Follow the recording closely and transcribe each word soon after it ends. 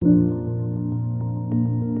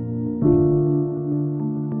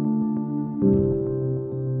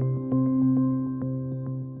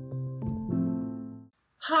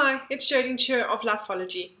it's Jodine Sher of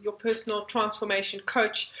Lifeology, your personal transformation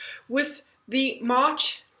coach, with the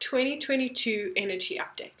March 2022 energy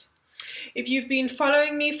update. If you've been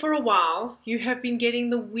following me for a while, you have been getting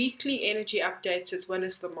the weekly energy updates as well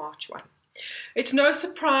as the March one. It's no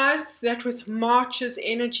surprise that with March's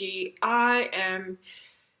energy, I am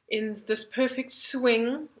in this perfect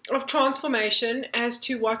swing of transformation as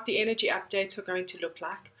to what the energy updates are going to look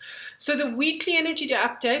like. So the weekly energy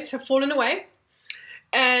updates have fallen away,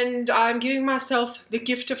 and I'm giving myself the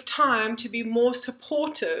gift of time to be more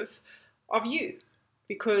supportive of you,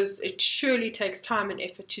 because it surely takes time and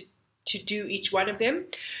effort to do each one of them.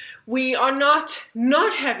 We are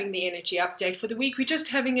not having the energy update for the week, we're just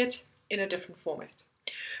having it in a different format.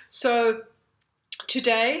 So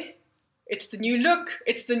today, it's the new look,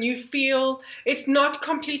 it's the new feel. It's not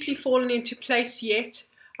completely fallen into place yet.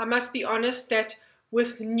 I must be honest that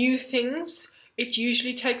with new things, it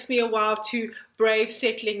usually takes me a while to brave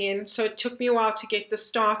settling in. So it took me a while to get this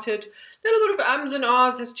started. A little bit of ums and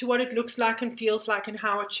ahs as to what it looks like and feels like and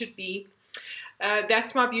how it should be.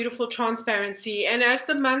 That's my beautiful transparency. And as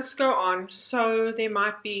the months go on, so there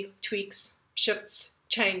might be tweaks, shifts,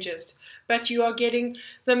 changes. But you are getting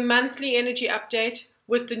the monthly energy update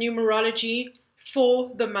with the numerology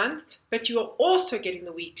for the month, but you are also getting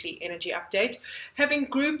the weekly energy update, having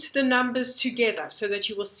grouped the numbers together so that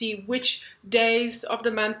you will see which days of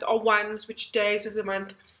the month are ones, which days of the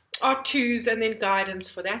month are twos, and then guidance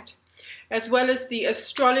for that, as well as the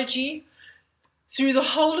astrology through the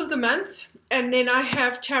whole of the month. And then I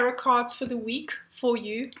have tarot cards for the week for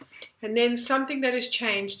you. And then something that has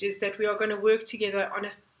changed is that we are going to work together on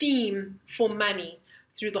a theme for money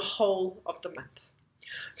through the whole of the month.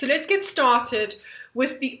 So let's get started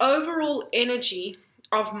with the overall energy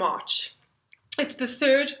of March. It's the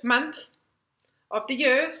third month of the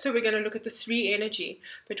year, so we're going to look at the 3 energy.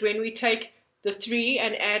 But when we take the 3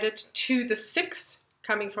 and add it to the 6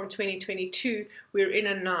 coming from 2022, we're in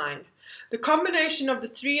a 9. The combination of the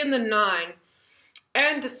 3 and the 9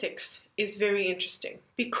 and the 6 is very interesting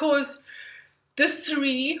because the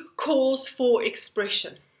 3 calls for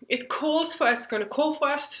expression. It calls for us, going to call for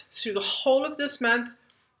us through the whole of this month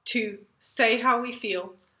to say how we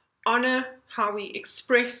feel, honor how we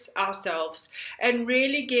express ourselves, and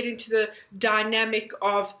really get into the dynamic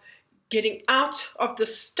of getting out of the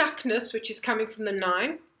stuckness, which is coming from the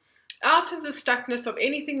 9, out of the stuckness of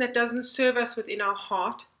anything that doesn't serve us within our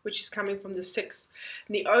heart, which is coming from the 6.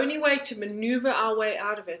 And the only way to maneuver our way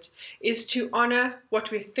out of it is to honor what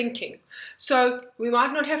we're thinking. So we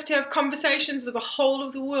might not have to have conversations with the whole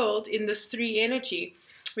of the world in this 3 energy.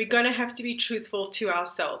 We're going to have to be truthful to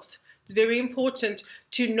ourselves. It's very important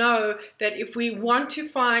to know that if we want to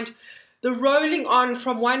find the rolling on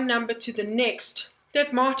from one number to the next,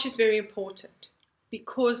 that March is very important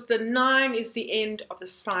because the 9 is the end of a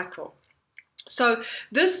cycle. So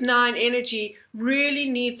this 9 energy really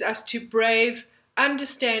needs us to brave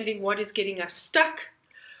understanding what is getting us stuck,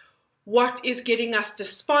 what is getting us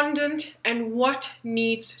despondent, and what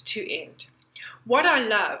needs to end. What I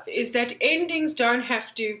love is that endings don't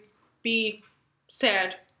have to be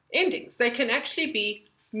sad endings. They can actually be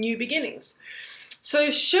new beginnings. So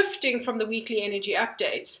shifting from the weekly energy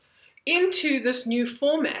updates into this new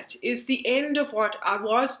format is the end of what I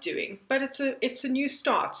was doing, but it's a new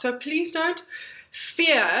start. So please don't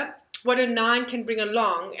fear what a 9 can bring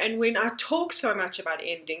along. And when I talk so much about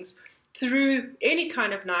endings through any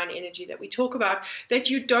kind of 9 energy that we talk about, that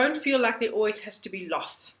you don't feel like there always has to be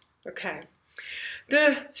loss. Okay.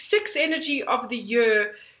 The 6 energy of the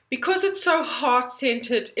year, because it's so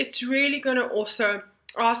heart-centered, it's really going to also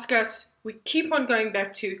ask us, we keep on going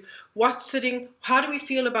back to what's sitting, how do we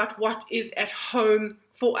feel about what is at home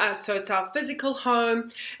for us? So it's our physical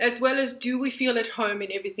home, as well as do we feel at home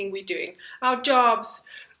in everything we're doing? Our jobs,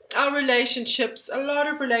 our relationships, a lot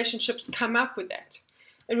of relationships come up with that.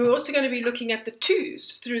 And we're also going to be looking at the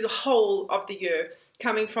 2s through the whole of the year,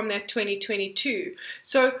 coming from that 2022.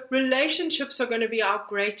 So relationships are going to be our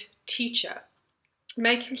great teacher.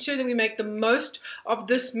 Making sure that we make the most of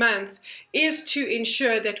this month is to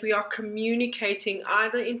ensure that we are communicating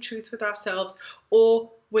either in truth with ourselves or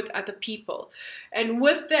with other people. And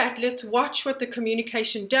with that, let's watch what the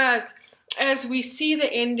communication does as we see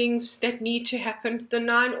the endings that need to happen. The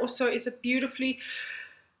 9 also is a beautifully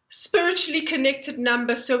spiritually connected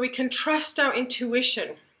number, so we can trust our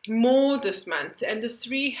intuition more this month. And the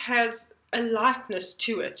 3 has a lightness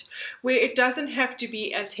to it where it doesn't have to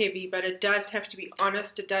be as heavy, but it does have to be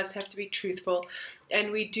honest, it does have to be truthful, and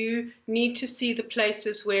we do need to see the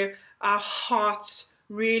places where our hearts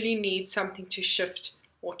really need something to shift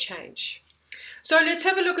or change. So let's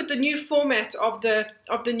have a look at the new format of the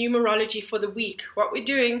numerology for the week. What we're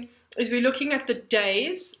doing is we're looking at the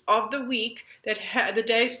days of the week that the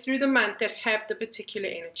days through the month that have the particular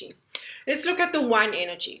energy. Let's look at the 1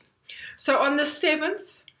 energy. So on the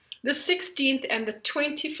 7th, the 16th, and the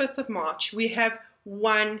 25th of March, we have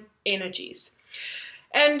 1 energies.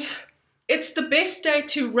 And it's the best day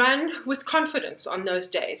to run with confidence on those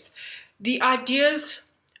days. The ideas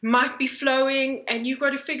might be flowing, and you've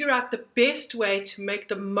got to figure out the best way to make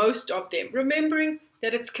the most of them, remembering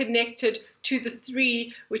that it's connected to the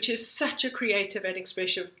 3, which is such a creative and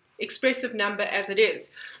expressive number as it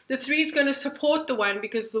is. The 3 is going to support the 1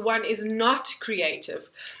 because the 1 is not creative.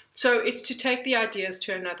 So it's to take the ideas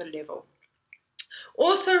to another level.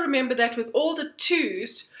 Also remember that with all the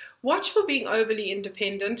 2s, watch for being overly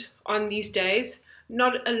independent on these days,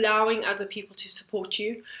 not allowing other people to support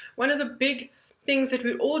you. One of the big things that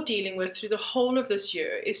we're all dealing with through the whole of this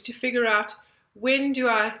year is to figure out, when do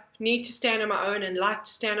I need to stand on my own and like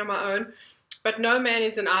to stand on my own? But no man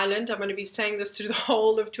is an island. I'm going to be saying this through the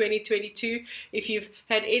whole of 2022. If you've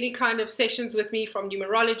had any kind of sessions with me from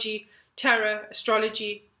numerology, tarot,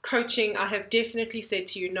 astrology, coaching, I have definitely said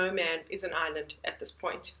to you, no man is an island at this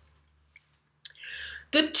point.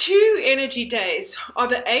 The 2 energy days are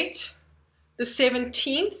the 8th, the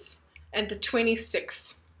 17th, and the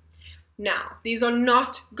 26th. Now, these are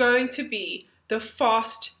not going to be the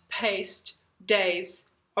fast-paced days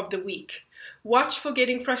of the week. Watch for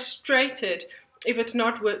getting frustrated if it's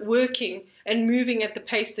not working and moving at the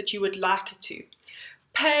pace that you would like it to.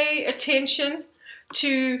 Pay attention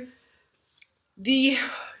to the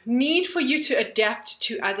need for you to adapt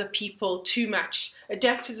to other people too much.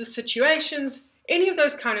 Adapt to the situations, any of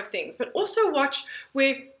those kind of things. But also watch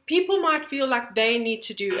where people might feel like they need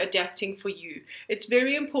to do adapting for you. It's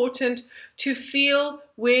very important to feel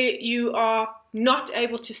where you are not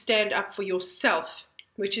able to stand up for yourself,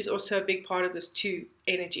 which is also a big part of this 2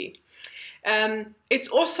 energy. It's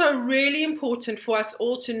also really important for us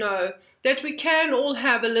all to know that we can all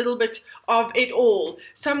have a little bit of it all.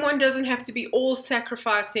 Someone doesn't have to be all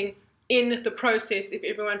sacrificing in the process if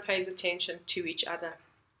everyone pays attention to each other.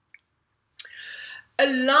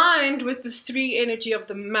 Aligned with the 3 energy of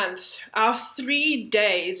the month, our 3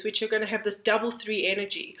 days, which are going to have this double 3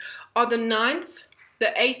 energy, are the 9th,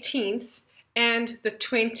 the 18th, and the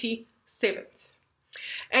 27th.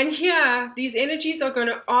 And here, these energies are going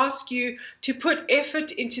to ask you to put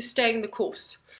effort into staying the course.